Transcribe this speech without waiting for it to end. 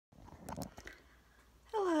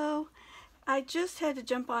I just had to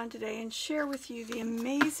jump on today and share with you the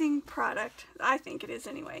amazing product, I think it is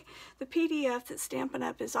anyway, the PDF that Stampin'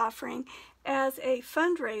 Up! Is offering as a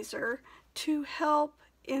fundraiser to help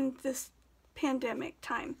in this pandemic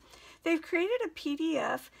time. They've created a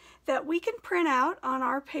PDF that we can print out on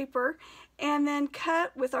our paper and then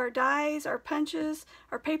cut with our dies, our punches,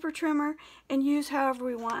 our paper trimmer, and use however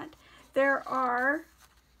we want. There are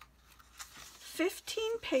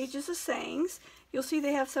 15 pages of sayings. You'll see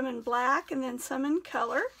they have some in black and then some in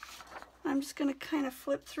color. I'm just going to kind of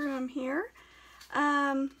flip through them here.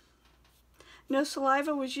 No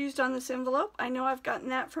saliva was used on this envelope. I know I've gotten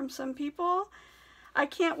that from some people. I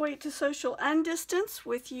can't wait to social undistance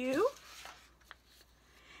with you.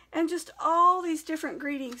 And just all these different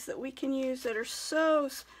greetings that we can use that are so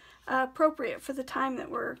appropriate for the time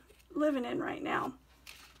that we're living in right now.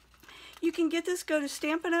 You can get this, go to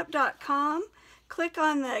stampinup.com, click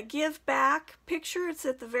on the Giveback picture, it's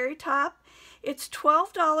at the very top. It's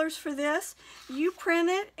 $12 for this. You print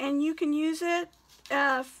it and you can use it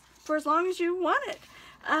for as long as you want it.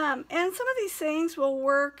 And some of these sayings will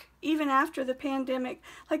work even after the pandemic.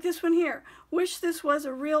 Like this one here, wish this was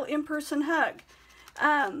a real in-person hug,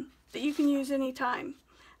 that you can use anytime.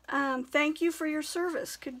 Thank you for your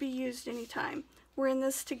service could be used anytime. We're in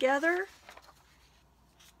this together.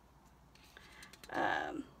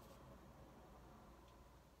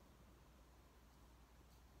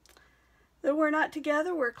 Though we're not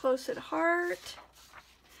together, we're close at heart.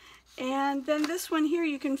 And then this one here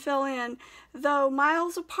you can fill in, though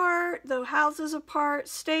miles apart, though houses apart,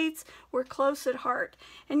 states, we're close at heart.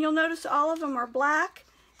 And you'll notice all of them are black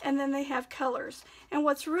and then they have colors. And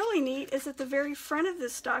what's really neat is at the very front of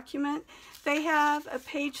this document, they have a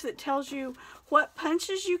page that tells you what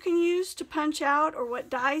punches you can use to punch out or what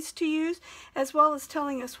dies to use, as well as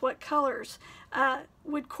telling us what colors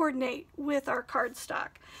would coordinate with our cardstock.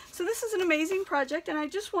 So this is an amazing project, and I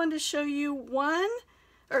just wanted to show you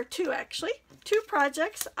two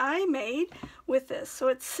projects I made with this. So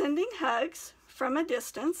it's sending hugs from a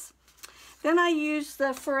distance. Then I used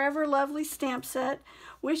the Forever Lovely stamp set,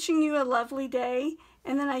 wishing you a lovely day.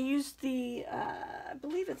 And then I used the, I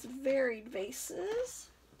believe it's varied vases.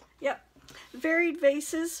 Yep, varied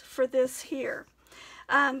vases for this here.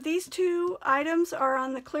 These two items are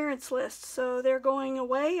on the clearance list, so they're going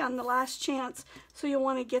away on the last chance, so you'll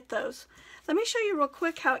want to get those. Let me show you real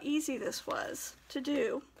quick how easy this was to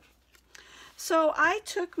do. So I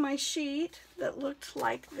took my sheet that looked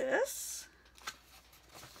like this,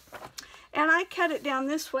 and I cut it down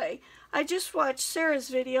this way. I just watched Sarah's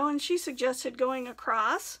video, and she suggested going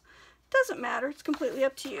across. Doesn't matter, it's completely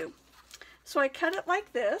up to you. So I cut it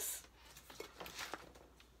like this.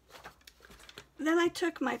 Then I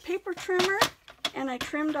took my paper trimmer and I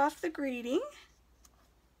trimmed off the greeting.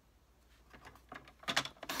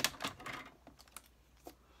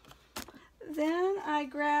 Then I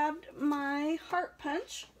grabbed my heart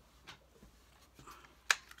punch,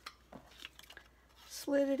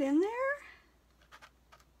 slid it in there.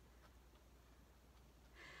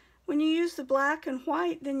 When you use the black and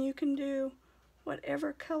white, then you can do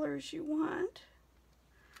whatever colors you want.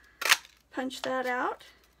 Punch that out.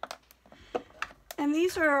 And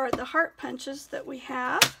these are the heart punches that we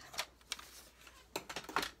have.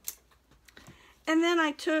 And then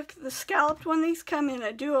I took the scalloped one, these come in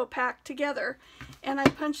a duo pack together, and I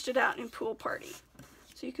punched it out in Pool Party.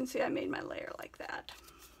 So you can see I made my layer like that.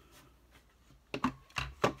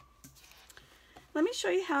 Let me show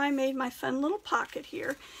you how I made my fun little pocket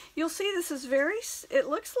here. You'll see this is it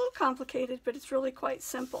looks a little complicated, but it's really quite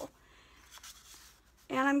simple.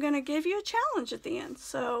 And I'm going to give you a challenge at the end,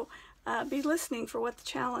 so be listening for what the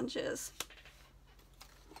challenge is.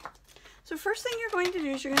 So first thing you're going to do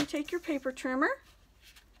is you're going to take your paper trimmer,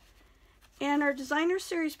 and our designer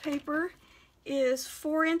series paper is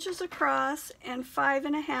 4 inches across and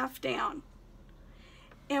 5.5 down.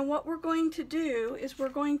 And what we're going to do is we're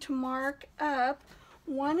going to mark up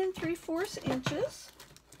 1 3/4 inches.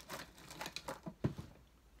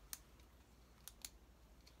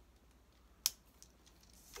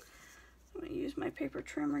 I'm going to use my paper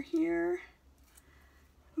trimmer here.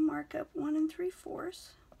 Mark up 1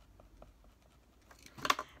 3/4.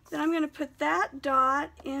 Then I'm going to put that dot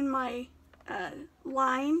in my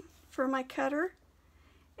line for my cutter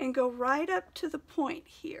and go right up to the point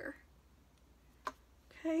here.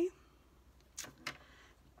 Okay.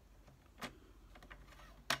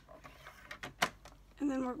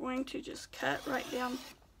 And then we're going to just cut right down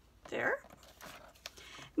there.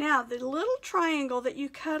 Now the little triangle that you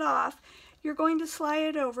cut off, you're going to slide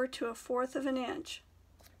it over to 1/4 of an inch.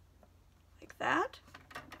 Like that.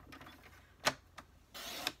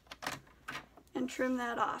 And trim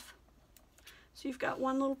that off. So you've got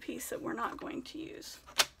one little piece that we're not going to use.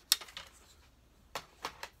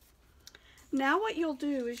 Now what you'll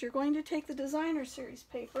do is you're going to take the designer series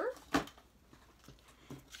paper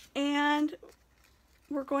and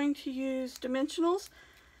we're going to use dimensionals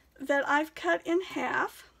that I've cut in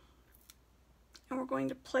half, and we're going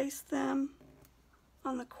to place them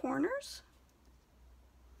on the corners.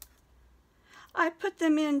 I put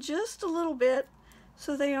them in just a little bit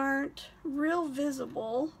so they aren't real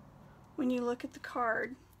visible when you look at the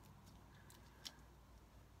card.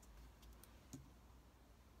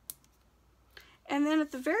 And then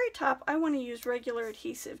at the very top, I want to use regular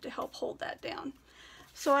adhesive to help hold that down.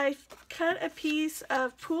 So I cut a piece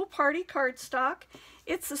of Pool Party cardstock.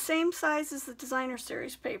 It's the same size as the designer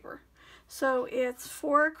series paper. So it's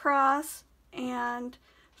 4 across and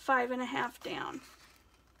 5.5 down.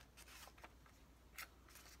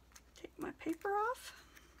 Take my paper off.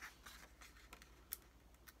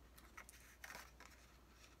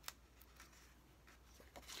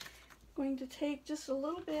 Going to take just a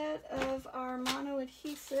little bit of our mono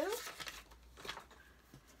adhesive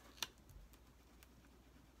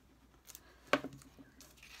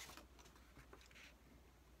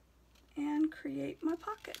and create my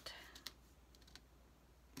pocket.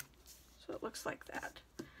 So it looks like that.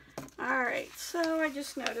 Alright, so I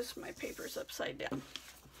just noticed my paper's upside down.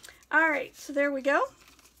 Alright, so there we go.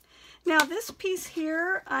 Now this piece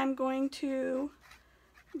here I'm going to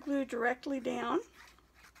glue directly down.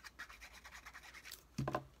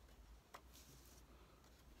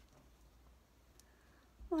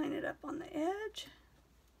 Line it up on the edge,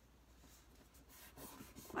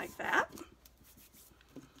 like that.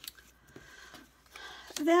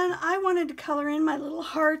 Then I wanted to color in my little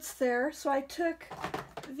hearts there, so I took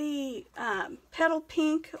the Petal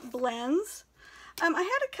Pink blends. I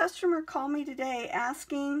had a customer call me today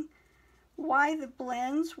asking why the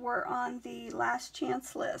blends were on the last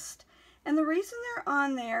chance list. And the reason they're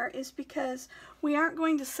on there is because we aren't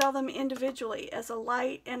going to sell them individually as a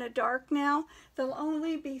light and a dark now. They'll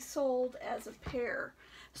only be sold as a pair.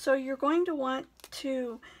 So you're going to want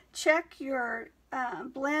to check your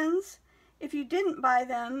blends if you didn't buy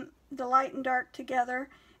them, the light and dark together,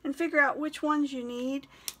 and figure out which ones you need,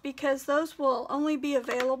 because those will only be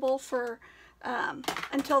available for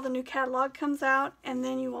until the new catalog comes out, and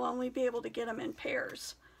then you will only be able to get them in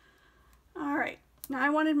pairs. Alright. Now I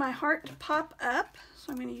wanted my heart to pop up,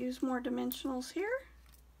 so I'm going to use more dimensionals here.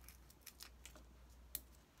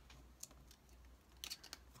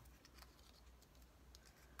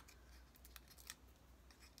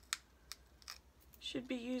 Should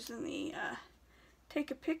be using the take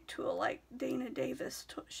a pick tool like Dana Davis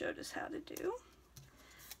showed us how to do.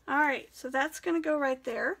 Alright, so that's going to go right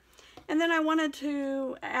there. And then I wanted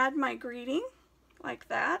to add my greeting like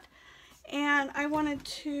that. And I wanted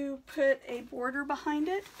to put a border behind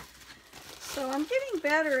it. So I'm getting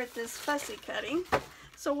better at this fussy cutting.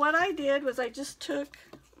 So what I did was I just took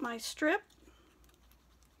my strip,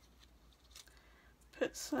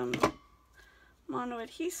 put some mono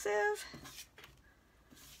adhesive,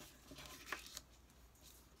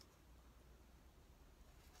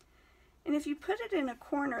 and if you put it in a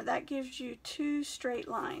corner, that gives you 2 straight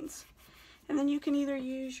lines. And then you can either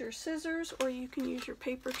use your scissors or you can use your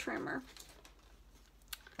paper trimmer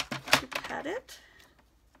to cut it.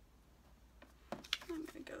 I'm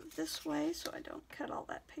going to go this way so I don't cut all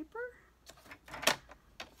that paper.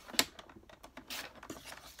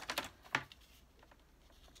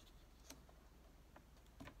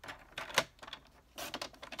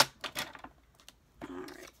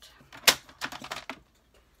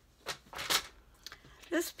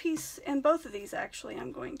 This piece, and both of these actually,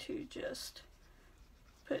 I'm going to just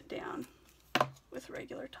put down with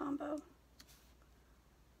regular Tombow.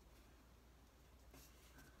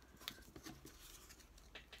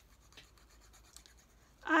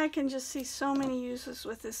 I can just see so many uses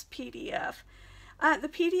with this PDF. The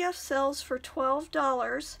PDF sells for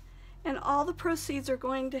 $12, and all the proceeds are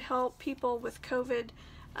going to help people with COVID,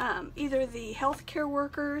 either the healthcare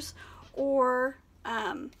workers or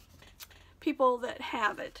people that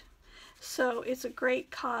have it. So it's a great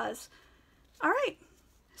cause. All right,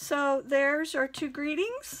 so there's our 2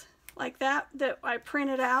 greetings like that I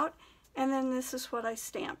printed out, and then this is what I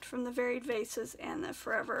stamped from the Varied Vases and the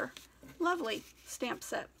Forever Lovely stamp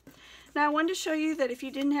set. Now I wanted to show you that if you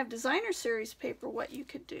didn't have designer series paper, what you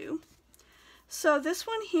could do. So this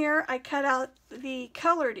one here, I cut out the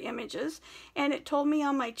colored images, and it told me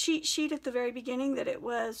on my cheat sheet at the very beginning that it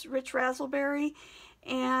was Rich Razzleberry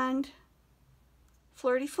and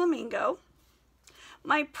Flirty Flamingo.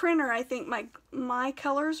 My printer, I think my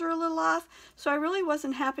colors are a little off, so I really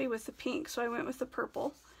wasn't happy with the pink, so I went with the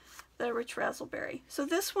purple. the Rich Razzleberry. So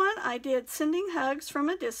this one I did Sending Hugs from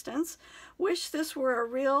a Distance. Wish this were a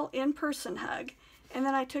real in-person hug. And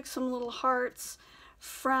then I took some little hearts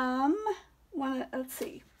from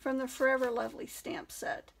from the Forever Lovely stamp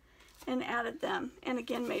set and added them, and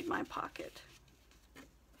again made my pocket.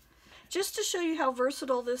 Just to show you how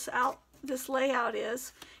versatile this layout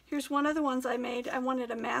is, here's one of the ones I made. I wanted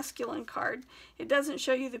a masculine card. It doesn't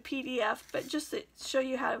show you the PDF, but just to show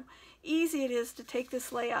you how easy it is to take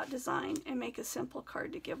this layout design and make a simple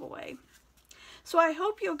card to give away. So I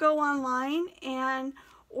hope you'll go online and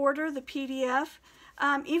order the PDF.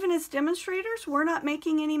 Even as demonstrators, we're not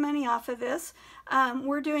making any money off of this.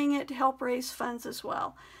 We're doing it to help raise funds as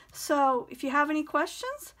well. So if you have any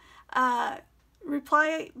questions,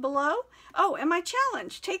 reply below. Oh, and my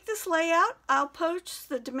challenge, take this layout. I'll post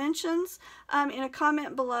the dimensions in a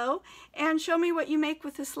comment below and show me what you make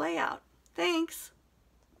with this layout. Thanks.